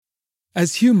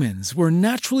As humans, we're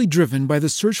naturally driven by the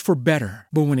search for better.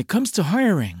 But when it comes to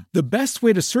hiring, the best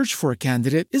way to search for a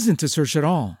candidate isn't to search at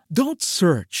all. Don't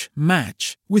search,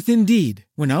 match with Indeed.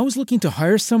 When I was looking to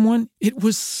hire someone, it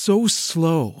was so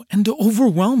slow and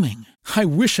overwhelming. I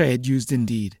wish I had used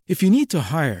Indeed. If you need to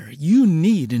hire, you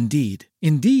need Indeed.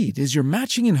 Indeed is your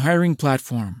matching and hiring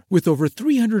platform with over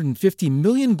 350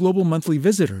 million global monthly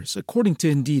visitors, according to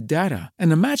Indeed data,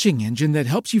 and a matching engine that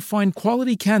helps you find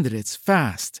quality candidates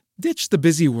fast. Ditch the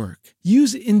busy work.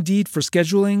 Use Indeed for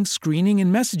scheduling, screening,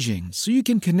 and messaging so you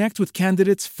can connect with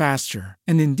candidates faster.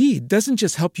 And Indeed doesn't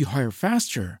just help you hire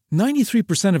faster.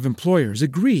 93% of employers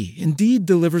agree Indeed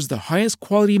delivers the highest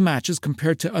quality matches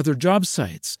compared to other job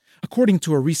sites, according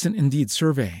to a recent Indeed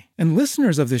survey. And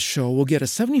listeners of this show will get a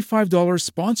 $75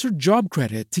 sponsored job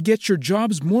credit to get your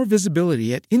jobs more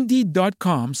visibility at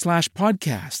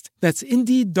Indeed.com/podcast. That's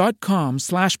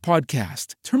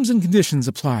Indeed.com/podcast. Terms and conditions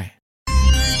apply.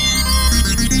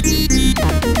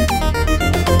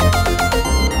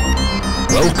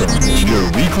 Welcome to your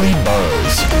weekly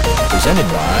buzz, presented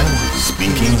by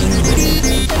Speaking Human.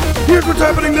 Here's what's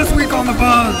happening this week on the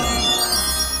Buzz.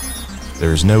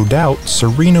 There's no doubt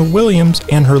Serena Williams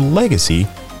and her legacy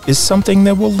is something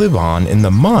that will live on in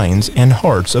the minds and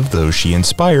hearts of those she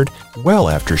inspired well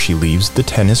after she leaves the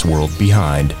tennis world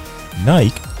behind.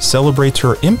 Nike celebrates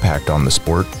her impact on the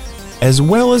sport, as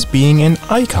well as being an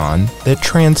icon that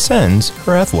transcends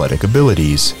her athletic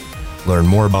abilities. Learn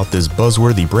more about this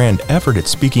buzzworthy brand effort at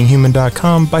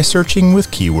SpeakingHuman.com by searching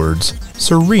with keywords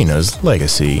Serena's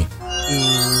legacy.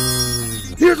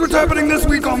 Here's what's happening this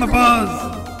week on the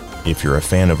Buzz. If you're a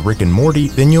fan of Rick and Morty,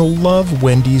 then you'll love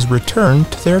Wendy's return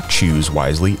to their Choose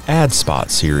Wisely ad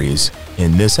spot series.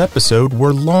 In this episode,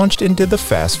 we're launched into the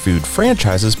fast food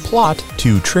franchise's plot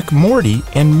to trick Morty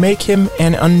and make him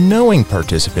an unknowing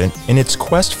participant in its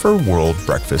quest for world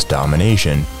breakfast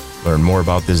domination. Learn more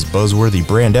about this buzzworthy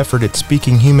brand effort at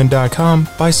SpeakingHuman.com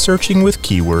by searching with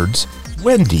keywords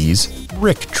Wendy's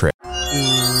Rick Trick.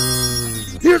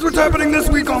 Here's what's happening this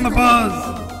week on the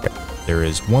Buzz. There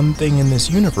is one thing in this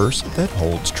universe that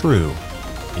holds true.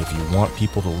 If you want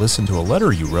people to listen to a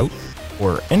letter you wrote,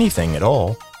 or anything at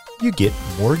all, you get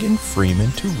Morgan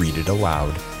Freeman to read it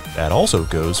aloud. That also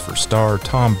goes for star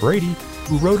Tom Brady,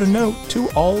 who wrote a note to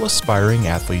all aspiring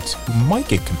athletes who might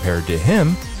get compared to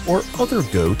him or other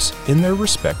GOATs in their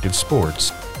respective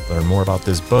sports. Learn more about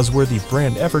this buzzworthy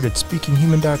brand effort at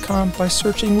SpeakingHuman.com by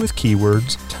searching with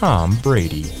keywords Tom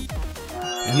Brady.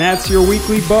 And that's your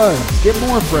weekly buzz. Get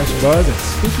more fresh buzz at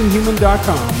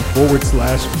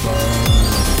SpeakingHuman.com/buzz.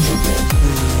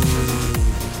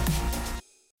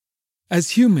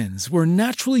 As humans, we're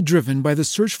naturally driven by the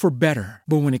search for better.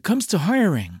 But when it comes to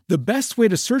hiring, the best way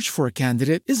to search for a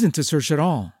candidate isn't to search at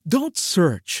all. Don't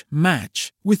search,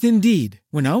 match with Indeed.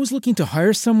 When I was looking to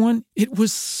hire someone, it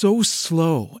was so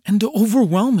slow and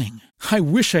overwhelming. I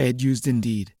wish I had used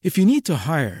Indeed. If you need to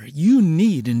hire, you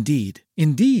need Indeed.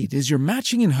 Indeed is your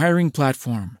matching and hiring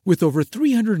platform with over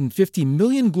 350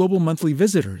 million global monthly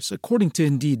visitors, according to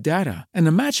Indeed data, and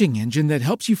a matching engine that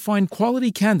helps you find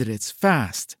quality candidates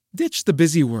fast. Ditch the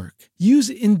busy work. Use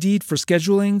Indeed for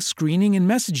scheduling, screening, and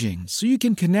messaging so you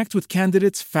can connect with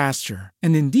candidates faster.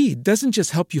 And Indeed doesn't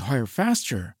just help you hire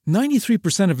faster.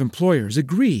 93% of employers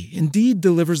agree Indeed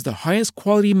delivers the highest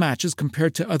quality matches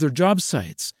compared to other job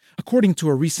sites, according to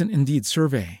a recent Indeed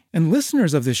survey. And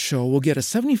listeners of this show will get a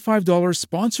 $75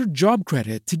 sponsored job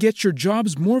credit to get your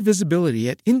jobs more visibility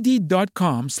at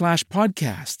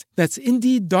Indeed.com/podcast. That's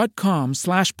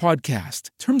Indeed.com/podcast.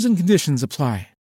 Terms and conditions apply.